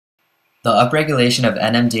The upregulation of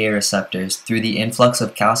NMDA receptors through the influx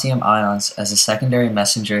of calcium ions as a secondary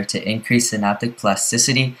messenger to increase synaptic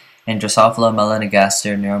plasticity in Drosophila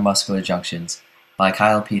melanogaster neuromuscular junctions, by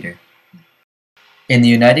Kyle Peter. In the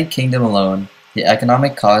United Kingdom alone, the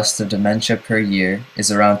economic cost of dementia per year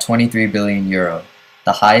is around 23 billion euro,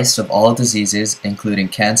 the highest of all diseases including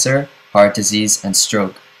cancer, heart disease, and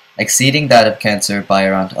stroke, exceeding that of cancer by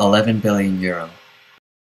around 11 billion euro.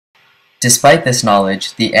 Despite this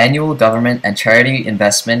knowledge, the annual government and charity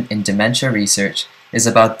investment in dementia research is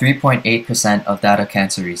about 3.8% of that of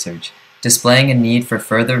cancer research, displaying a need for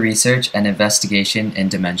further research and investigation in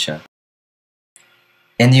dementia.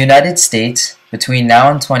 In the United States, between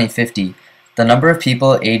now and 2050, the number of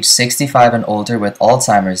people aged 65 and older with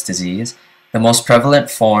Alzheimer's disease, the most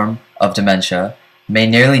prevalent form of dementia, may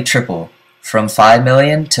nearly triple, from 5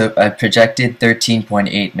 million to a projected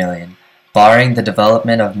 13.8 million. Barring the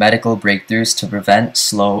development of medical breakthroughs to prevent,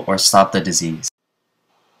 slow, or stop the disease.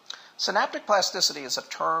 Synaptic plasticity is a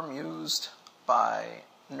term used by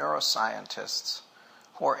neuroscientists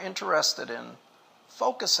who are interested in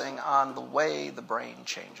focusing on the way the brain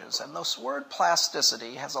changes. And this word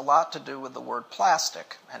plasticity has a lot to do with the word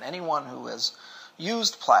plastic. And anyone who has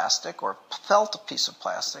used plastic or felt a piece of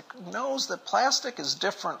plastic knows that plastic is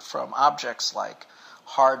different from objects like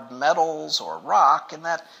hard metals or rock in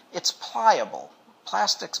that it's pliable.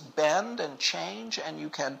 Plastics bend and change, and you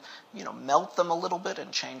can, melt them a little bit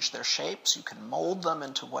and change their shapes. You can mold them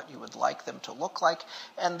into what you would like them to look like.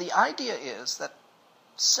 And the idea is that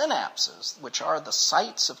synapses, which are the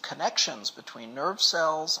sites of connections between nerve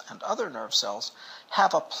cells and other nerve cells,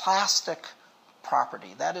 have a plastic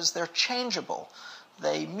property. That is, they're changeable.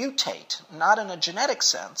 They mutate, not in a genetic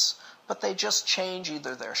sense, but they just change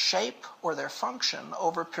either their shape or their function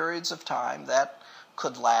over periods of time that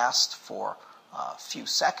could last for a few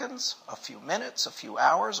seconds, a few minutes, a few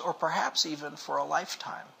hours, or perhaps even for a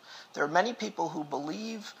lifetime. There are many people who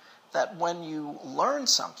believe that when you learn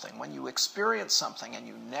something, when you experience something, and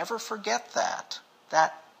you never forget that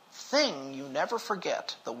thing you never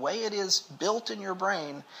forget, the way it is built in your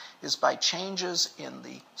brain is by changes in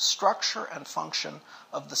the structure and function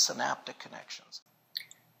of the synaptic connections.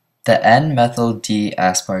 The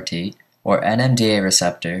N-methyl-D-aspartate, or NMDA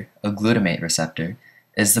receptor, a glutamate receptor,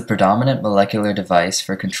 is the predominant molecular device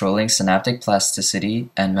for controlling synaptic plasticity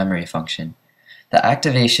and memory function. The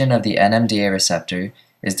activation of the NMDA receptor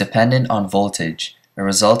is dependent on voltage, a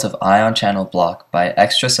result of ion channel block by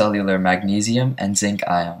extracellular magnesium and zinc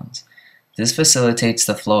ions. This facilitates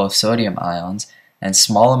the flow of sodium ions and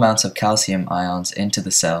small amounts of calcium ions into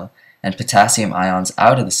the cell and potassium ions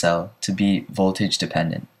out of the cell to be voltage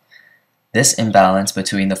dependent. This imbalance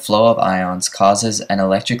between the flow of ions causes an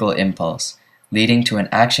electrical impulse, leading to an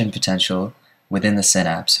action potential within the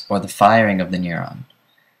synapse or the firing of the neuron.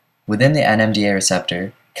 Within the NMDA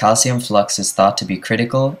receptor, calcium flux is thought to be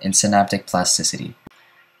critical in synaptic plasticity.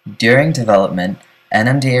 During development,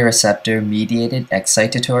 NMDA receptor-mediated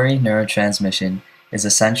excitatory neurotransmission is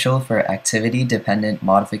essential for activity-dependent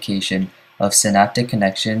modification of synaptic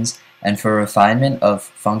connections and for refinement of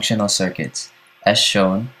functional circuits. As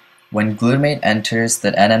shown, when glutamate enters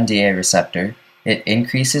the NMDA receptor, it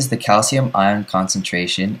increases the calcium ion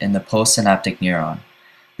concentration in the postsynaptic neuron.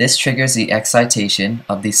 This triggers the excitation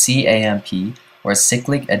of the CAMP, or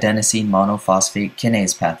cyclic adenosine monophosphate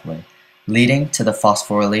kinase pathway, leading to the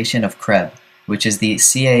phosphorylation of CREB, which is the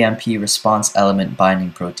CAMP response element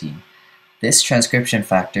binding protein. This transcription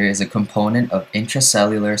factor is a component of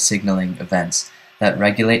intracellular signaling events that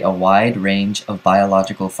regulate a wide range of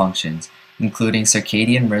biological functions, including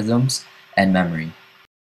circadian rhythms and memory.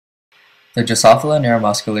 The Drosophila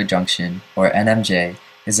neuromuscular junction, or NMJ,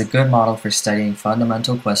 is a good model for studying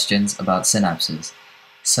fundamental questions about synapses.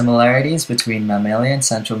 Similarities between mammalian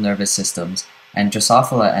central nervous systems and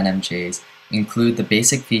Drosophila NMJs include the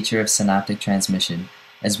basic feature of synaptic transmission,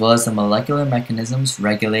 as well as the molecular mechanisms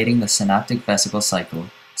regulating the synaptic vesicle cycle,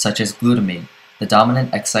 such as glutamate, the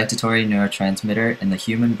dominant excitatory neurotransmitter in the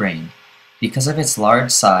human brain. Because of its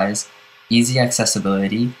large size, easy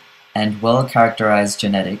accessibility, and well-characterized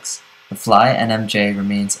genetics, the fly NMJ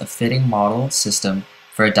remains a fitting model system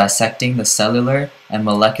for dissecting the cellular and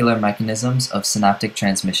molecular mechanisms of synaptic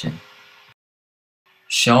transmission.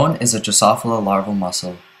 Shown is a Drosophila larval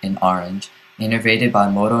muscle, in orange, innervated by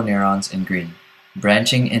motoneurons in green,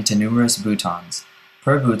 branching into numerous boutons.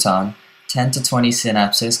 Per bouton, 10 to 20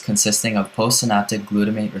 synapses consisting of postsynaptic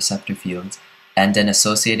glutamate receptor fields and an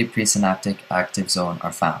associated presynaptic active zone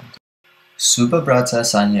are found. Subabrata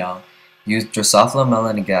Sanyal used Drosophila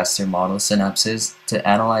melanogaster model synapses to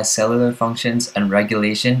analyze cellular functions and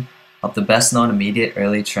regulation of the best-known immediate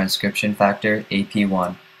early transcription factor,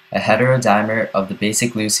 AP1, a heterodimer of the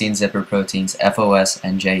basic leucine zipper proteins FOS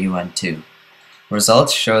and JUN2.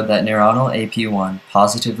 Results showed that neuronal AP1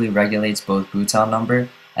 positively regulates both Bouton number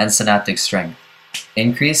and synaptic strength.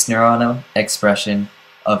 Increased neuronal expression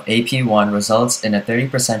of AP1 results in a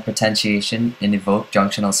 30% potentiation in evoked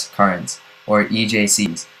junctional currents, or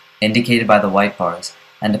EJCs, indicated by the white bars,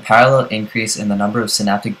 and a parallel increase in the number of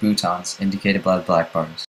synaptic boutons, indicated by the black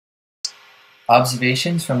bars.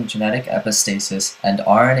 Observations from genetic epistasis and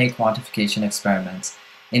RNA quantification experiments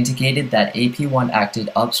indicated that AP1 acted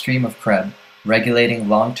upstream of Krebs, regulating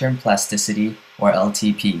long-term plasticity, or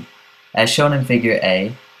LTP. As shown in Figure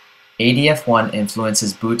A, ADF1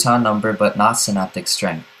 influences Bouton number but not synaptic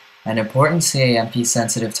strength. An important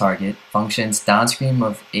CAMP-sensitive target functions downstream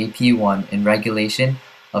of AP1 in regulation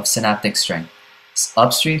of synaptic strength.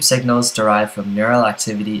 Upstream signals derive from neural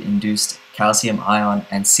activity-induced calcium ion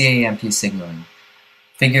and CAMP signaling.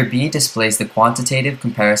 Figure B displays the quantitative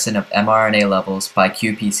comparison of mRNA levels by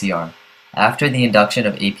qPCR. After the induction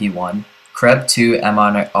of AP1, Krebs2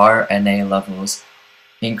 mRNA levels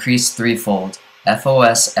increased threefold,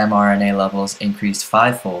 FOS mRNA levels increased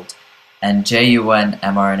fivefold, and JUN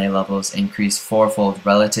mRNA levels increased fourfold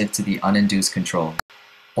relative to the uninduced control.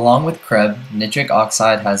 Along with Krebs, nitric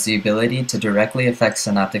oxide has the ability to directly affect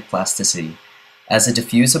synaptic plasticity. As a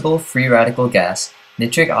diffusible free radical gas,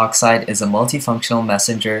 nitric oxide is a multifunctional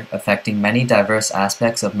messenger affecting many diverse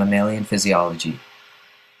aspects of mammalian physiology.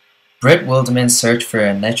 Britt Wildeman searched for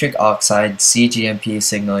a nitric oxide cGMP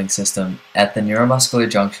signaling system at the neuromuscular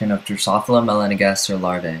junction of Drosophila melanogaster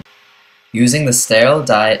larvae. Using the sterile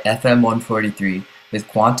dye FM143 with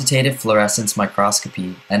quantitative fluorescence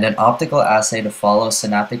microscopy and an optical assay to follow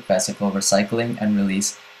synaptic vesicle recycling and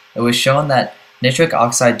release, it was shown that nitric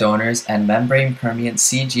oxide donors and membrane-permeant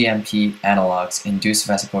cGMP analogs induce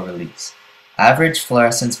vesicle release. Average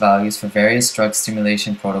fluorescence values for various drug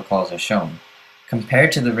stimulation protocols are shown.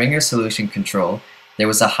 Compared to the Ringer solution control, there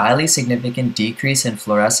was a highly significant decrease in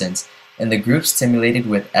fluorescence in the group stimulated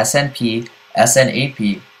with SNP,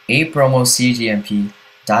 SNAP, A-bromo cGMP,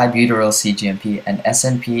 dibutyryl cGMP, and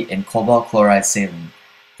SNP in cobalt chloride saline.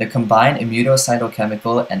 The combined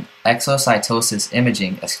immunocytochemical and exocytosis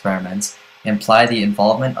imaging experiments imply the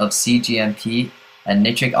involvement of cGMP and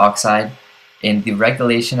nitric oxide in the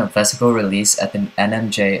regulation of vesicle release at the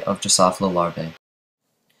NMJ of Drosophila larvae.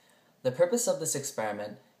 The purpose of this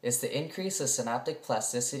experiment is to increase the synaptic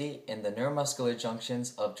plasticity in the neuromuscular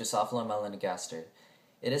junctions of Drosophila melanogaster.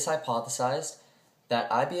 It is hypothesized that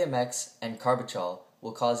IBMX and carbachol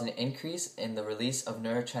will cause an increase in the release of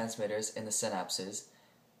neurotransmitters in the synapses,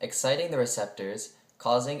 exciting the receptors,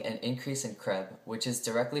 causing an increase in Krebs, which is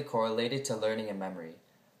directly correlated to learning and memory.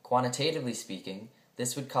 Quantitatively speaking,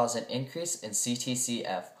 this would cause an increase in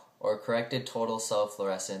CTCF, or corrected total cell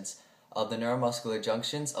fluorescence, of the neuromuscular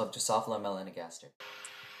junctions of Drosophila melanogaster.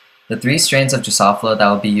 The three strains of Drosophila that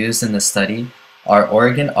will be used in this study are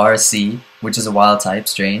Oregon RC, which is a wild-type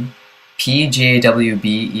strain,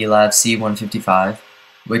 PGAWB ELAB C155,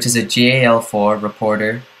 which is a GAL4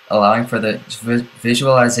 reporter allowing for the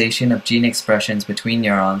visualization of gene expressions between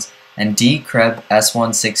neurons, and D-Krebs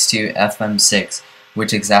S162 FM6,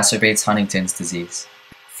 which exacerbates Huntington's disease.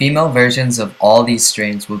 Female versions of all these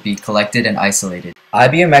strains will be collected and isolated.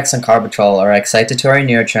 IBMX and carbachol are excitatory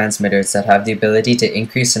neurotransmitters that have the ability to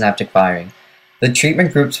increase synaptic firing. The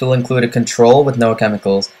treatment groups will include a control with no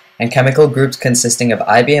chemicals, and chemical groups consisting of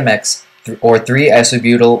IBMX or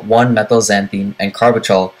 3-isobutyl 1-methylxanthine and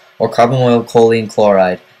carbachol or carbamylcholine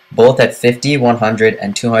chloride, both at 50, 100,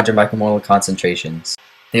 and 200 micromolar concentrations.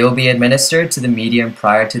 They will be administered to the medium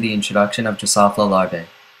prior to the introduction of Drosophila larvae.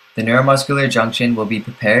 The neuromuscular junction will be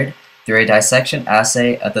prepared through a dissection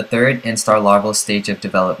assay at the third instar larval stage of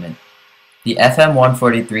development. The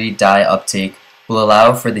FM143 dye uptake will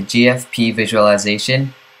allow for the GFP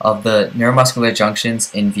visualization of the neuromuscular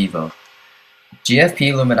junctions in vivo.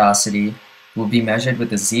 GFP luminosity will be measured with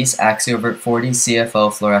the Zeiss Axiovert 40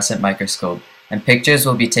 CFL fluorescent microscope, and pictures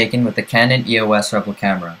will be taken with the Canon EOS Rebel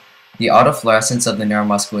camera. The autofluorescence of the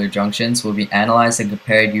neuromuscular junctions will be analyzed and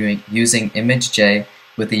compared using ImageJ,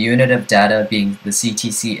 with the unit of data being the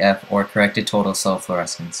CTCF, or corrected total cell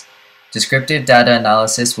fluorescence. Descriptive data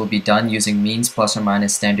analysis will be done using means plus or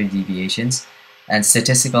minus standard deviations, and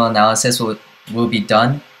statistical analysis will be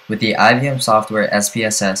done with the IBM software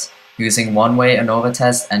SPSS using one-way ANOVA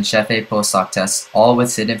test and Cepheid post-hoc tests, all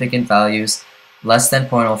with significant values less than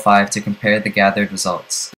 0.05 to compare the gathered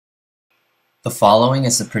results. The following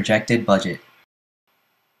is the projected budget.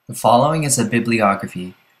 The following is a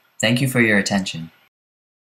bibliography. Thank you for your attention.